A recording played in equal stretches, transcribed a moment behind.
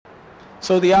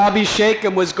So the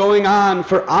Abhishekam was going on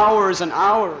for hours and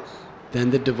hours. Then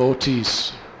the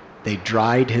devotees, they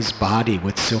dried his body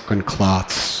with silken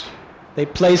cloths. They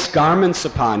placed garments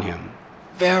upon him,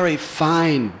 very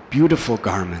fine, beautiful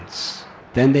garments.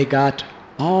 Then they got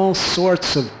all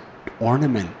sorts of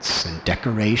ornaments and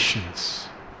decorations.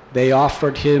 They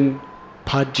offered him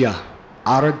padya,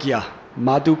 arghya,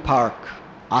 madhupark,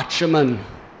 achaman.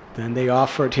 Then they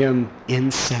offered him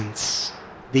incense,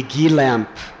 the ghee lamp,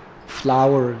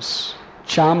 flowers,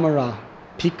 chamara,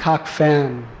 peacock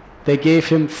fan. They gave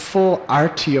him full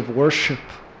arti of worship.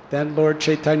 Then Lord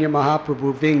Chaitanya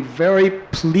Mahaprabhu, being very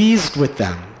pleased with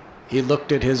them, he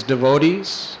looked at his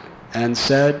devotees and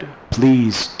said,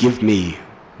 "Please give me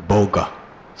bhoga."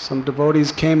 Some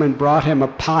devotees came and brought him a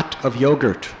pot of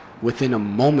yogurt. Within a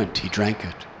moment he drank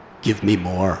it. "Give me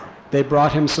more." They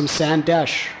brought him some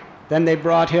sandesh. Then they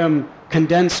brought him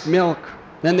condensed milk.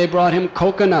 Then they brought him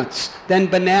coconuts. Then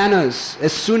bananas.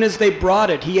 As soon as they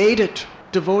brought it, he ate it.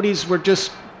 Devotees were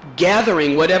just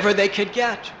gathering whatever they could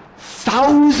get.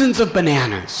 Thousands of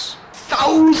bananas.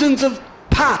 Thousands of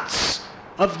pots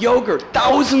of yogurt.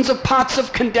 Thousands of pots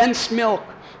of condensed milk.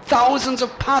 Thousands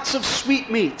of pots of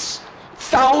sweetmeats.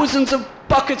 Thousands of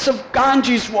buckets of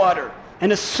Ganges water.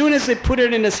 And as soon as they put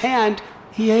it in his hand,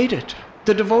 he ate it.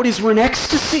 The devotees were in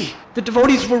ecstasy. The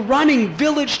devotees were running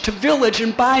village to village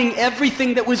and buying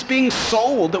everything that was being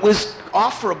sold, that was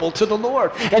offerable to the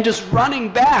Lord, and just running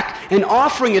back and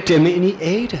offering it to him, and he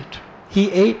ate it.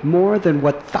 He ate more than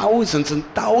what thousands and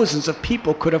thousands of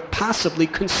people could have possibly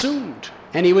consumed.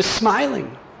 And he was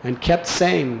smiling and kept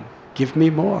saying, "Give me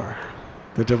more."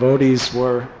 The devotees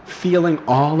were feeling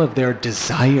all of their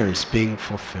desires being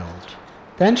fulfilled.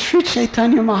 Then Sri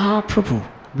Chaitanya Mahaprabhu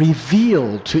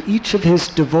revealed to each of his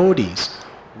devotees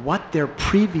what their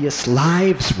previous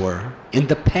lives were in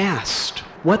the past,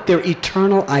 what their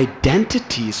eternal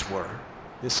identities were.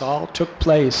 This all took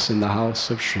place in the house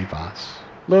of Srivas.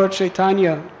 Lord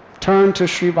Chaitanya turned to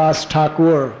Srivas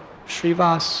Thakura.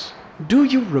 "Srivas, do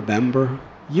you remember?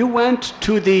 You went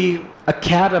to the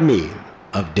academy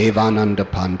of Devananda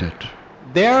Pandit.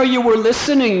 There you were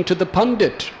listening to the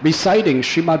Pandit reciting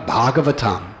Srimad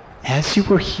Bhagavatam. As you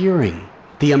were hearing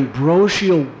the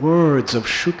ambrosial words of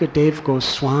Shukadev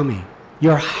Goswami,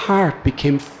 your heart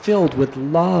became filled with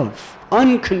love.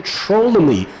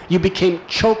 Uncontrollably, you became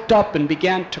choked up and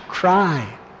began to cry.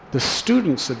 The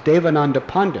students of Devananda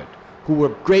Pandit, who were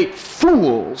great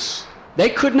fools, they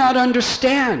could not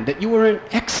understand that you were in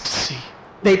ecstasy.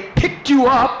 They picked you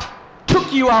up,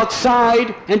 took you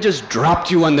outside, and just dropped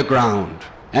you on the ground.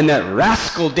 And that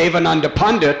rascal Devananda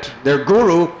Pandit, their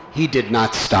guru, he did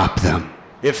not stop them.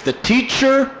 If the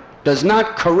teacher does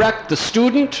not correct the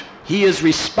student, he is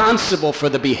responsible for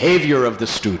the behavior of the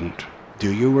student.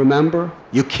 Do you remember?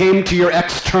 You came to your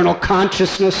external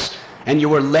consciousness and you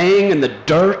were laying in the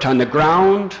dirt on the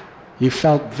ground. You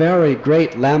felt very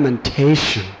great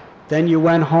lamentation. Then you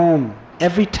went home.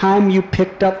 Every time you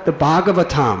picked up the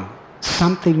Bhagavatam,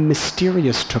 something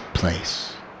mysterious took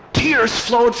place. Tears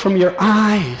flowed from your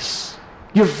eyes.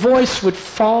 Your voice would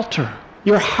falter.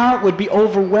 Your heart would be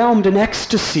overwhelmed in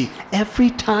ecstasy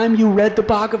every time you read the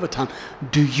Bhagavatam.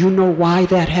 Do you know why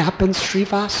that happens,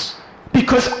 Srivas?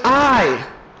 Because I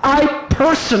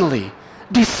personally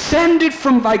descended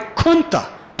from Vaikuntha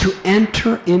to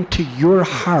enter into your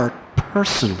heart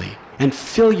personally and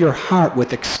fill your heart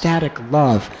with ecstatic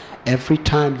love every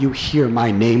time you hear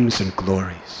my names and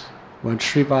glories. When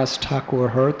Srivas Thakur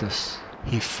heard this,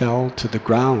 he fell to the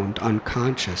ground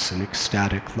unconscious in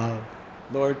ecstatic love.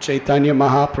 Lord Chaitanya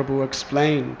Mahaprabhu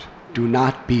explained, "Do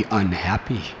not be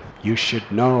unhappy. You should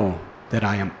know that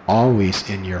I am always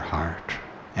in your heart.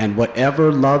 And whatever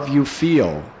love you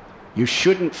feel, you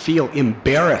shouldn't feel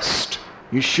embarrassed.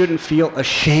 You shouldn't feel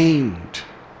ashamed.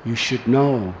 You should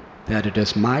know that it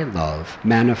is my love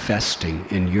manifesting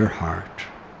in your heart."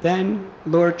 Then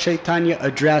Lord Chaitanya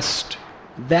addressed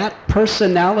that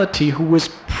personality who was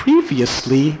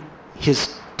previously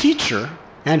his teacher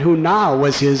and who now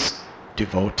was his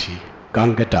devotee,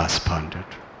 Ganga Das Pandit.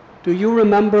 Do you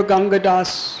remember Ganga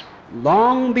Das?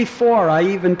 Long before I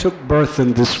even took birth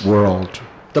in this world,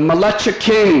 the Malacha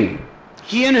king,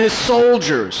 he and his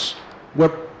soldiers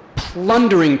were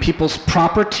plundering people's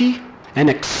property and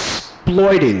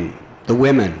exploiting the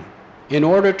women. In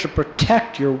order to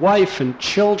protect your wife and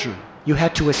children, you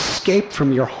had to escape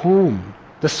from your home.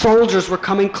 The soldiers were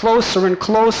coming closer and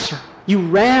closer. You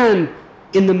ran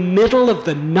in the middle of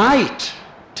the night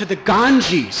to the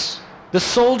Ganges. The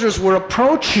soldiers were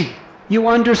approaching. You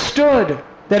understood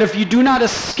that if you do not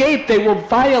escape, they will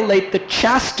violate the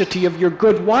chastity of your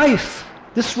good wife.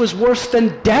 This was worse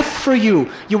than death for you.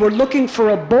 You were looking for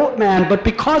a boatman, but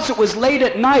because it was late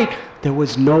at night, there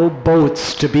was no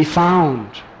boats to be found.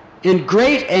 In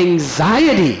great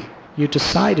anxiety, you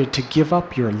decided to give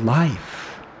up your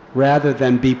life rather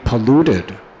than be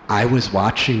polluted. I was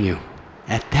watching you.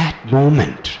 At that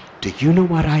moment, do you know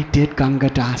what I did,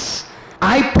 Gangadas?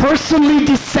 I personally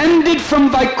descended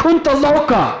from Vaikuntha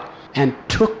Loka and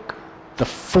took the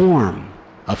form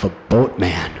of a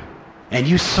boatman. And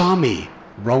you saw me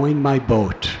rowing my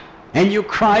boat. And you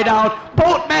cried out,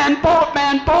 "Boatman,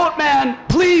 boatman, boatman,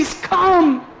 please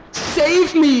come!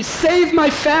 Save me, save my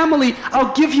family,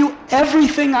 I'll give you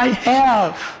everything I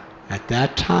have." At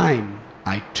that time,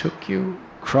 I took you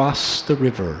across the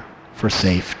river for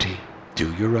safety.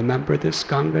 Do you remember this,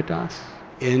 Gangadas?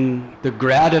 In the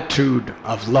gratitude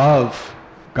of love,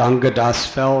 Gangadas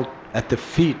fell at the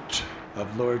feet of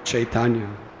Lord Chaitanya,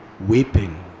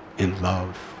 weeping in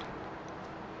love.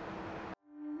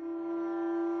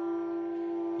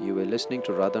 You were listening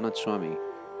to Radhanath Swami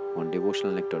on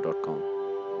devotionalnectar.com.